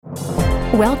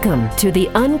Welcome to the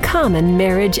Uncommon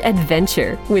Marriage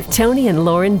Adventure with Tony and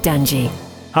Lauren Dungy.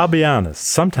 I'll be honest,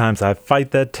 sometimes I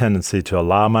fight that tendency to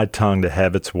allow my tongue to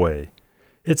have its way.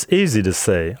 It's easy to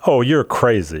say, "Oh, you're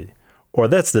crazy," or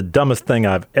 "That's the dumbest thing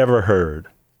I've ever heard."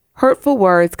 Hurtful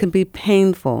words can be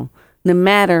painful, no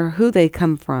matter who they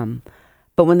come from.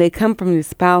 But when they come from your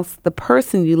spouse, the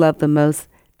person you love the most,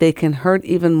 they can hurt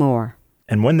even more.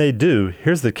 And when they do,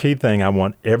 here's the key thing I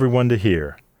want everyone to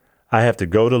hear. I have to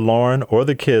go to Lauren or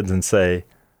the kids and say,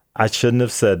 "I shouldn't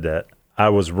have said that. I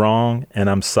was wrong and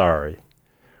I'm sorry."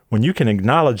 When you can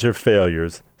acknowledge your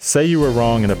failures, say you were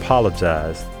wrong and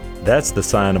apologize, that's the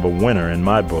sign of a winner in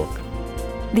my book.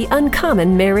 The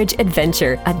Uncommon Marriage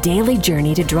Adventure, a daily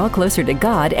journey to draw closer to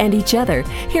God and each other.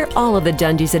 Hear all of the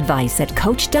Dungy's advice at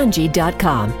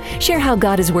CoachDungy.com. Share how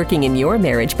God is working in your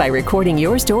marriage by recording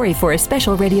your story for a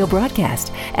special radio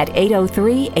broadcast at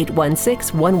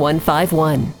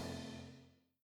 803-816-1151.